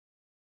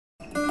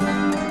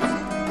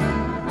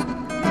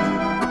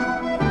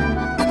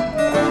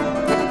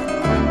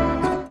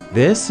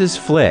This is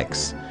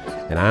Flicks,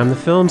 and I'm the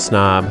film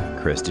snob,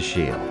 Krista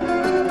Shield.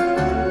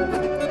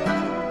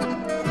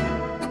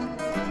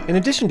 In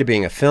addition to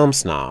being a film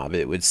snob,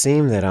 it would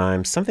seem that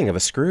I'm something of a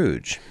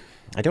Scrooge.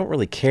 I don't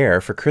really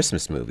care for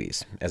Christmas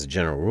movies, as a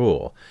general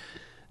rule.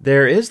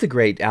 There is the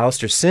great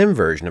Alistair Sim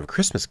version of A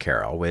Christmas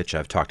Carol, which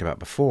I've talked about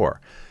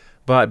before.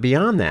 But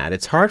beyond that,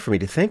 it's hard for me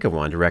to think of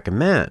one to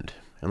recommend,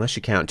 unless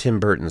you count Tim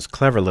Burton's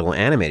clever little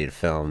animated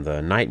film,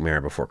 The Nightmare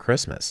Before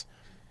Christmas.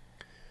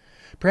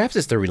 Perhaps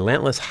it's the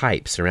relentless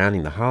hype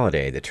surrounding the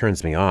holiday that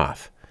turns me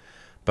off.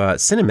 But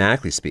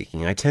cinematically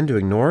speaking, I tend to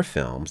ignore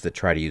films that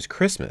try to use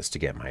Christmas to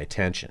get my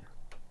attention.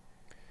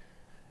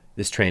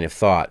 This train of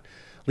thought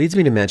leads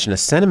me to mention a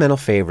sentimental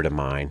favorite of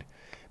mine,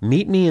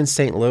 Meet Me in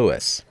St.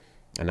 Louis,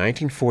 a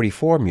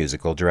 1944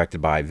 musical directed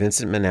by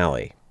Vincent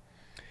Minnelli.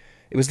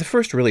 It was the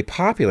first really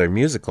popular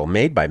musical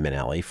made by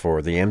Minnelli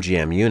for the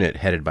MGM unit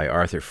headed by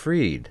Arthur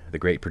Freed, the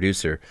great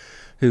producer,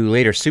 who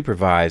later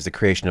supervised the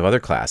creation of other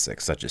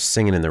classics such as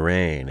Singin' in the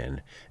Rain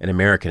and An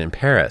American in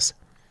Paris.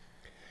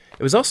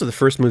 It was also the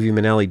first movie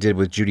Minnelli did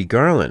with Judy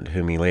Garland,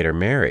 whom he later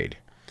married.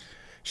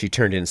 She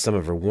turned in some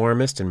of her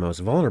warmest and most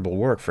vulnerable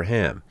work for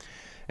him,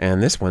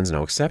 and this one's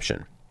no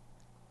exception.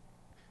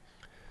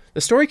 The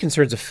story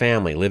concerns a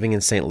family living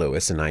in St.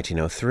 Louis in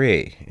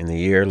 1903, in the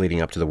year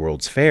leading up to the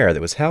World's Fair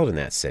that was held in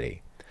that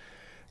city.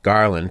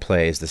 Garland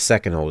plays the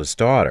second oldest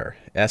daughter,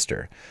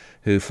 Esther,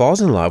 who falls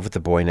in love with the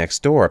boy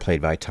next door,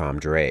 played by Tom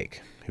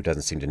Drake, who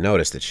doesn't seem to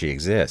notice that she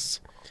exists.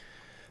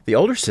 The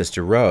older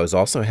sister, Rose,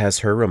 also has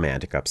her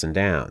romantic ups and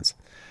downs.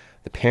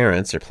 The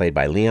parents are played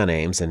by Leon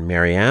Ames and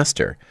Mary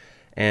Astor,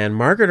 and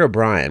Margaret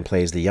O'Brien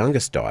plays the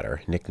youngest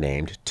daughter,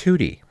 nicknamed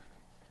Tootie.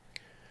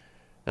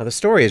 Now, the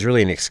story is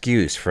really an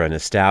excuse for a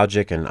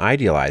nostalgic and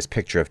idealized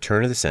picture of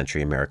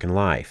turn-of-the-century American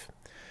life.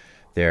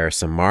 There are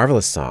some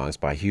marvelous songs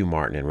by Hugh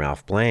Martin and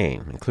Ralph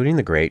Blaine, including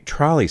the great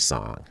Trolley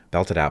song,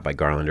 belted out by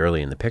Garland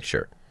early in the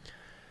picture.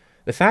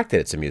 The fact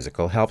that it's a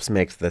musical helps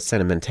make the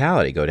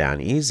sentimentality go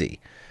down easy,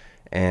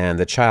 and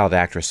the child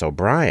actress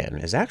O'Brien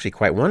is actually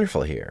quite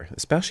wonderful here,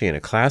 especially in a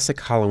classic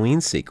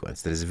Halloween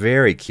sequence that is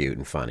very cute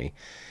and funny,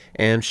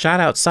 and shot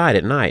outside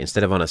at night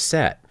instead of on a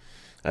set,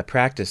 a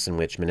practice in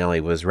which Minnelli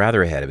was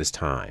rather ahead of his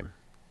time.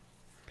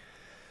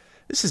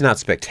 This is not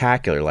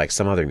spectacular like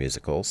some other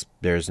musicals.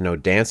 There's no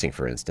dancing,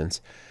 for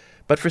instance,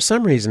 but for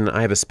some reason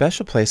I have a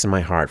special place in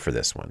my heart for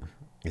this one.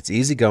 It's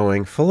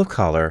easygoing, full of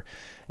color,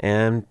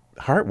 and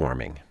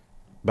heartwarming.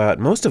 But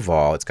most of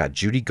all, it's got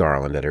Judy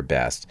Garland at her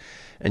best,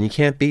 and you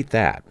can't beat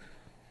that.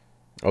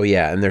 Oh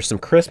yeah, and there's some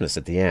Christmas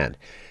at the end.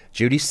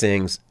 Judy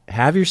sings,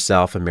 "Have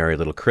Yourself a Merry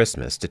Little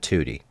Christmas" to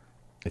Tootie.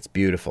 It's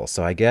beautiful,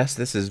 so I guess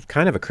this is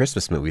kind of a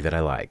Christmas movie that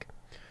I like.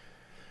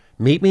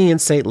 Meet Me in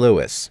St.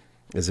 Louis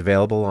is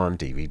available on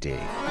DVD.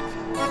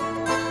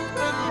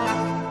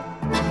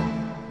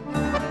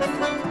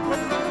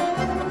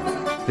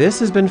 This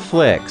has been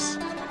Flicks,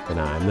 and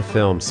I'm the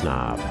film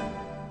snob.